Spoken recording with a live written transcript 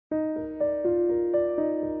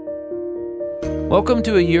Welcome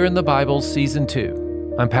to A Year in the Bible, Season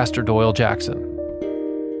 2. I'm Pastor Doyle Jackson.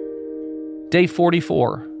 Day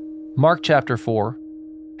 44, Mark chapter 4,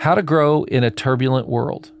 How to Grow in a Turbulent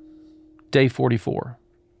World. Day 44.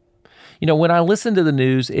 When I listen to the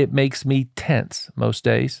news, it makes me tense most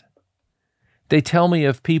days. They tell me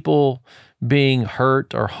of people being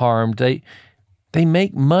hurt or harmed. They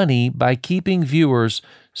make money by keeping viewers,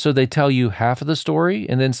 so they tell you half of the story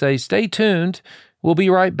and then say, stay tuned, we'll be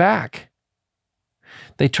right back.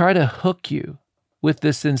 They try to hook you with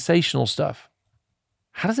this sensational stuff.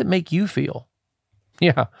 How does it make you feel?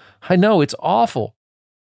 Yeah, I know, it's awful.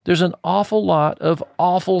 There's an awful lot of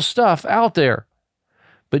awful stuff out there.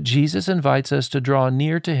 But Jesus invites us to draw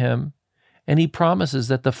near to Him, and He promises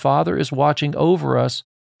that the Father is watching over us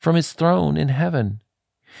from His throne in heaven.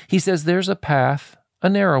 He says there's a path, a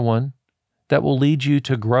narrow one, that will lead you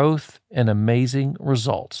to growth and amazing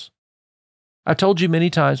results. I've told you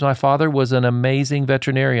many times my father was an amazing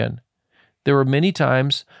veterinarian. There were many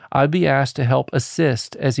times I'd be asked to help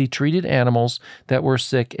assist as he treated animals that were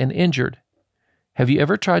sick and injured. Have you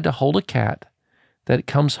ever tried to hold a cat that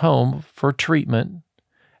comes home for treatment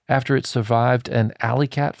after it survived an alley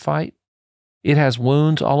cat fight? It has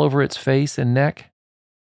wounds all over its face and neck.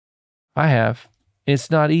 I have.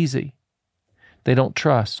 It's not easy. They don't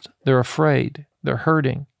trust. They're afraid. They're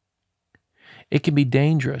hurting. It can be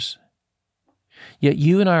dangerous. Yet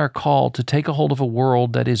you and I are called to take a hold of a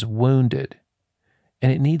world that is wounded,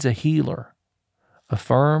 and it needs a healer, a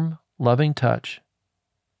firm, loving touch.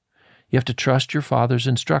 You have to trust your Father's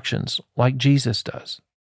instructions like Jesus does.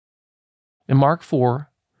 In Mark 4,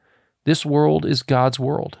 this world is God's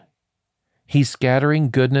world. He's scattering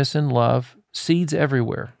goodness and love, seeds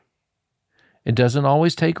everywhere. It doesn't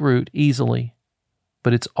always take root easily,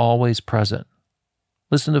 but it's always present.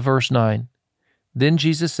 Listen to verse 9. Then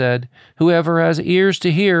Jesus said, whoever has ears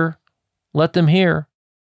to hear, let them hear.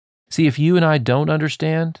 See, if you and I don't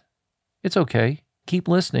understand, it's okay. Keep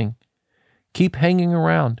listening. Keep hanging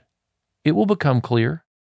around. It will become clear.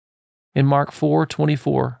 In Mark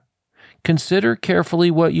 4:24, consider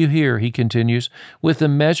carefully what you hear, he continues. With the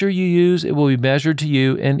measure you use, it will be measured to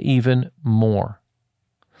you and even more.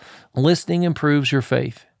 Listening improves your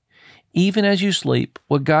faith. Even as you sleep,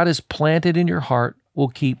 what God has planted in your heart will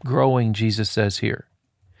keep growing, Jesus says here.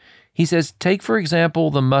 He says, take, for example,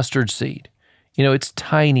 the mustard seed. It's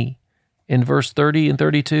tiny in verse 30 and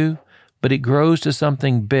 32, but it grows to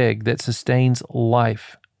something big that sustains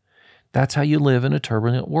life. That's how you live in a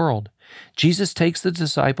turbulent world. Jesus takes the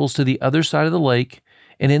disciples to the other side of the lake,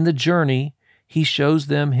 and in the journey, He shows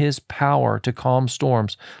them His power to calm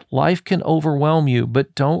storms. Life can overwhelm you,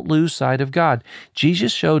 but don't lose sight of God.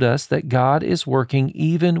 Jesus showed us that God is working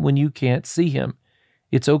even when you can't see Him.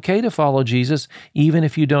 It's okay to follow Jesus even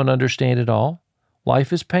if you don't understand it all.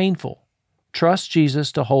 Life is painful. Trust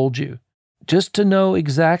Jesus to hold you, just to know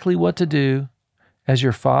exactly what to do, as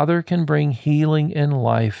your Father can bring healing and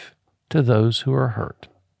life to those who are hurt.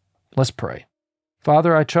 Let's pray.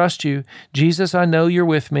 Father, I trust you. Jesus, I know you're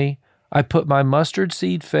with me. I put my mustard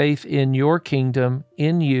seed faith in your kingdom,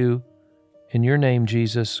 in you. In your name,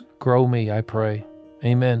 Jesus, grow me, I pray.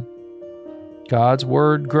 Amen. God's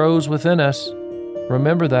word grows within us.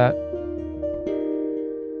 Remember that.